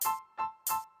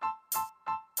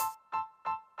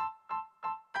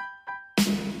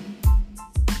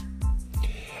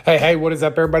Hey, what is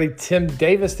up, everybody? Tim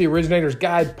Davis, the Originator's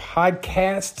Guide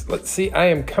podcast. Let's see, I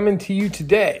am coming to you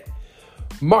today,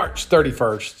 March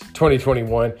 31st,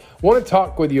 2021. I want to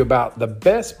talk with you about the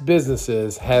best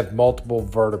businesses have multiple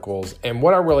verticals and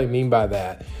what I really mean by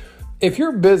that. If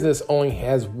your business only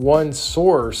has one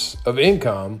source of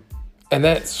income and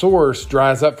that source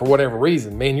dries up for whatever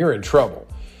reason, man, you're in trouble.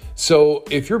 So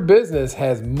if your business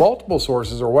has multiple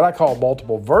sources, or what I call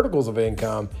multiple verticals of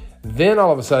income, then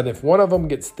all of a sudden, if one of them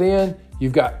gets thin,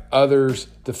 you've got others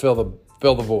to fill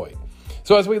the void.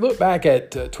 So as we look back at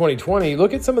 2020,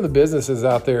 look at some of the businesses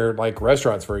out there, like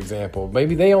restaurants, for example.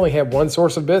 Maybe they only have one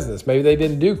source of business. Maybe they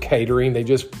didn't do catering. They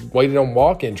just waited on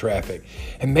walk-in traffic.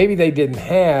 And maybe they didn't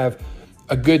have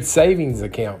a good savings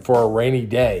account for a rainy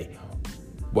day.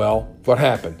 Well, what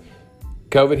happened?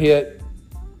 COVID hit.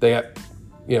 They got,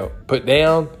 put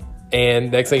down.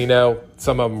 And next thing you know,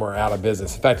 some of them were out of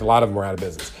business. In fact, a lot of them were out of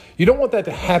business. You don't want that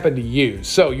to happen to you.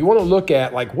 So you want to look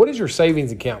at, what does your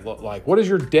savings account look like? What does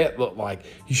your debt look like?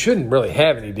 You shouldn't really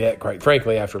have any debt, quite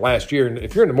frankly, after last year. And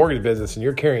if you're in the mortgage business and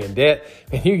you're carrying debt,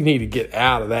 man, you need to get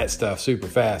out of that stuff super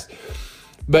fast.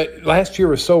 But last year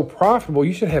was so profitable,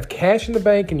 you should have cash in the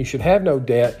bank and you should have no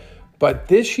debt. But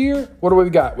this year, what do we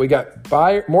got? We got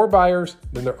more buyers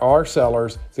than there are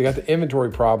sellers. So you got the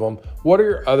inventory problem. What are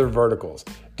your other verticals?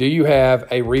 Do you have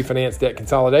a refinance debt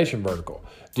consolidation vertical?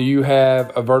 Do you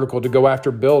have a vertical to go after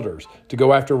builders, to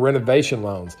go after renovation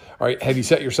loans? All right, have you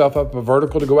set yourself up a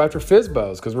vertical to go after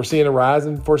FSBOs? Because we're seeing a rise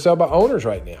in for sale by owners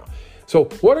right now. So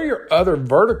what are your other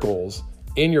verticals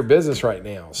in your business right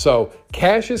now? So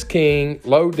cash is king,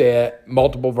 low debt,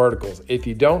 multiple verticals. If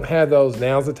you don't have those,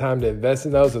 now's the time to invest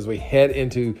in those as we head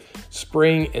into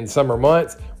spring and summer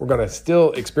months. We're going to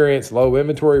still experience low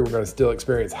inventory. We're going to still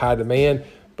experience high demand.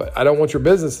 But I don't want your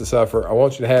business to suffer. I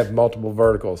want you to have multiple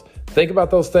verticals. Think about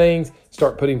those things.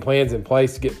 Start putting plans in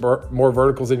place to get more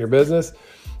verticals in your business.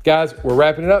 Guys, we're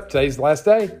wrapping it up. Today's the last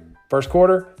day. First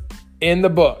quarter in the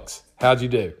books. How'd you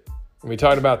do? When we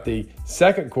talked about the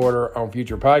second quarter on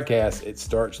future podcasts, it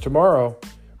starts tomorrow.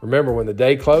 Remember, when the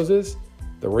day closes,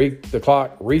 the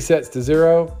clock resets to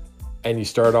zero and you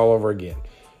start all over again.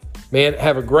 Man,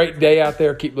 have a great day out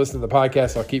there. Keep listening to the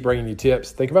podcast. I'll keep bringing you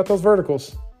tips. Think about those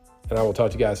verticals. And I will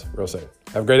talk to you guys real soon.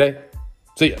 Have a great day.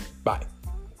 See ya. Bye.